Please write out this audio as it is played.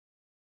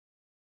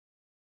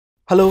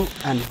Hello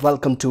and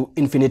welcome to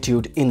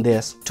Infinitude in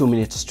this 2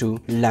 minutes to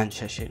learn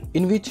session,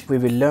 in which we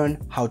will learn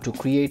how to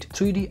create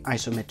 3D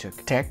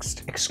isometric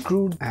text,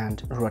 extrude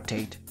and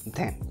rotate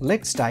them.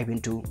 Let's dive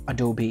into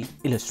Adobe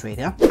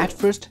Illustrator. At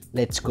first,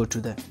 let's go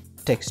to the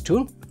text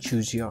tool,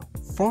 choose your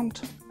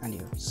font and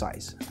your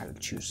size. I will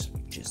choose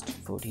just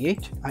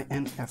 48,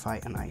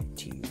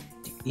 Infinitude,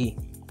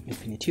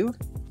 Infinitude,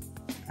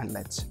 and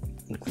let's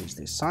increase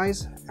the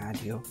size,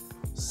 add your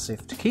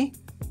shift key.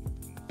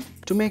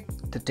 To make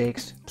the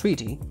text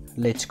 3D,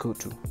 let's go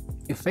to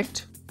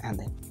Effect and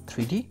then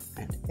 3D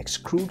and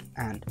Extrude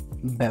and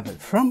Bevel.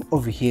 From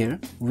over here,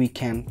 we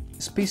can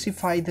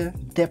specify the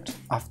depth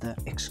of the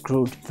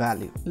extrude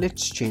value.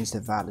 Let's change the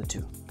value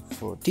to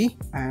 40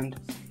 and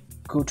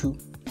go to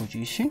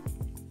Position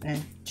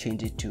and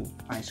change it to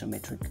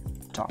Isometric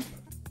Top.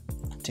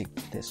 Take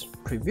this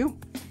preview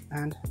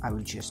and I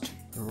will just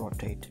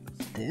rotate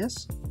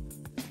this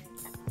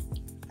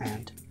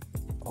and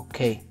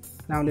OK.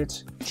 Now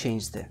let's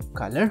change the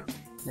color.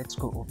 Let's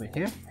go over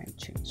here and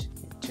change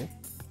it to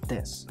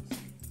this.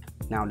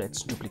 Now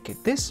let's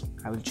duplicate this.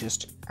 I will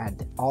just add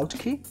the Alt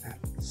key and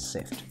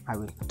Shift. I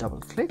will double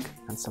click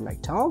and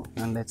select all,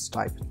 and let's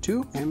type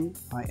 2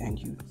 minutes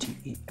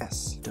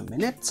 2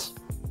 minutes.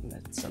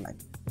 Let's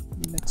select.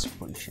 Let's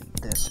position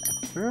this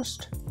at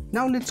first.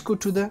 Now let's go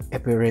to the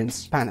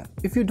appearance panel.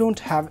 If you don't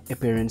have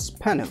appearance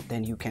panel,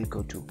 then you can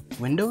go to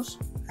Windows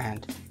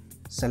and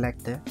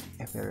select the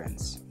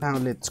appearance. Now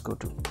let's go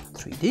to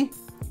 3D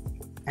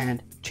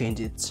and change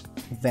its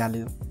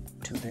value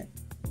to the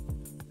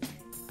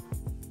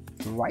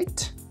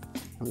right.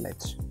 And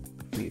let's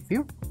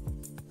preview.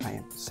 I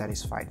am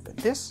satisfied with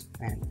this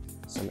and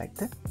select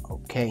the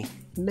OK.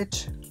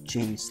 Let's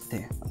change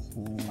the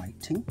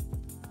lighting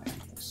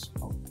and this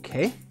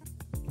OK.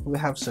 We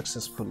have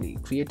successfully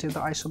created the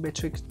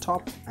isometric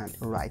top and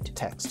right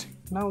text.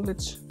 Now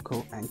let's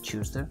go and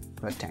choose the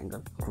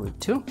rectangle grid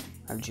tool.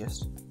 I'll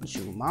just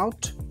zoom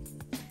out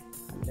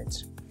and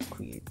let's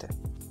create the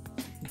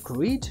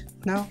grid.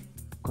 Now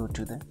go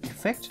to the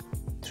Effect,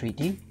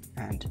 3D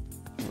and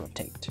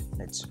Rotate.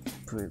 Let's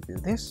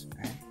preview this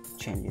and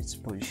change its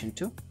position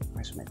to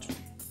isometric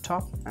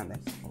top and then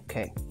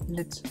OK.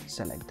 Let's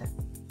select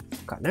the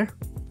color.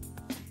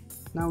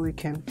 Now we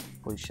can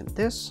position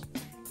this.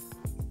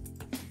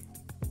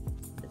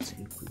 Let's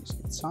increase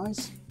its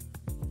size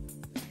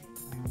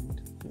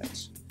and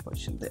let's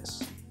position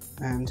this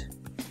and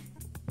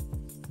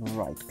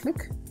right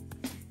click,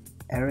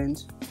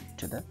 arrange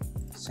to the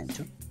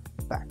center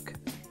back.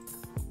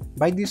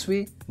 By this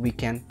way, we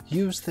can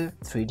use the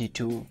 3D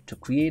tool to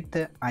create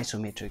the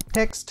isometric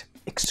text,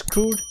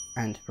 extrude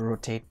and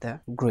rotate the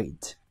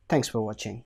grid. Thanks for watching.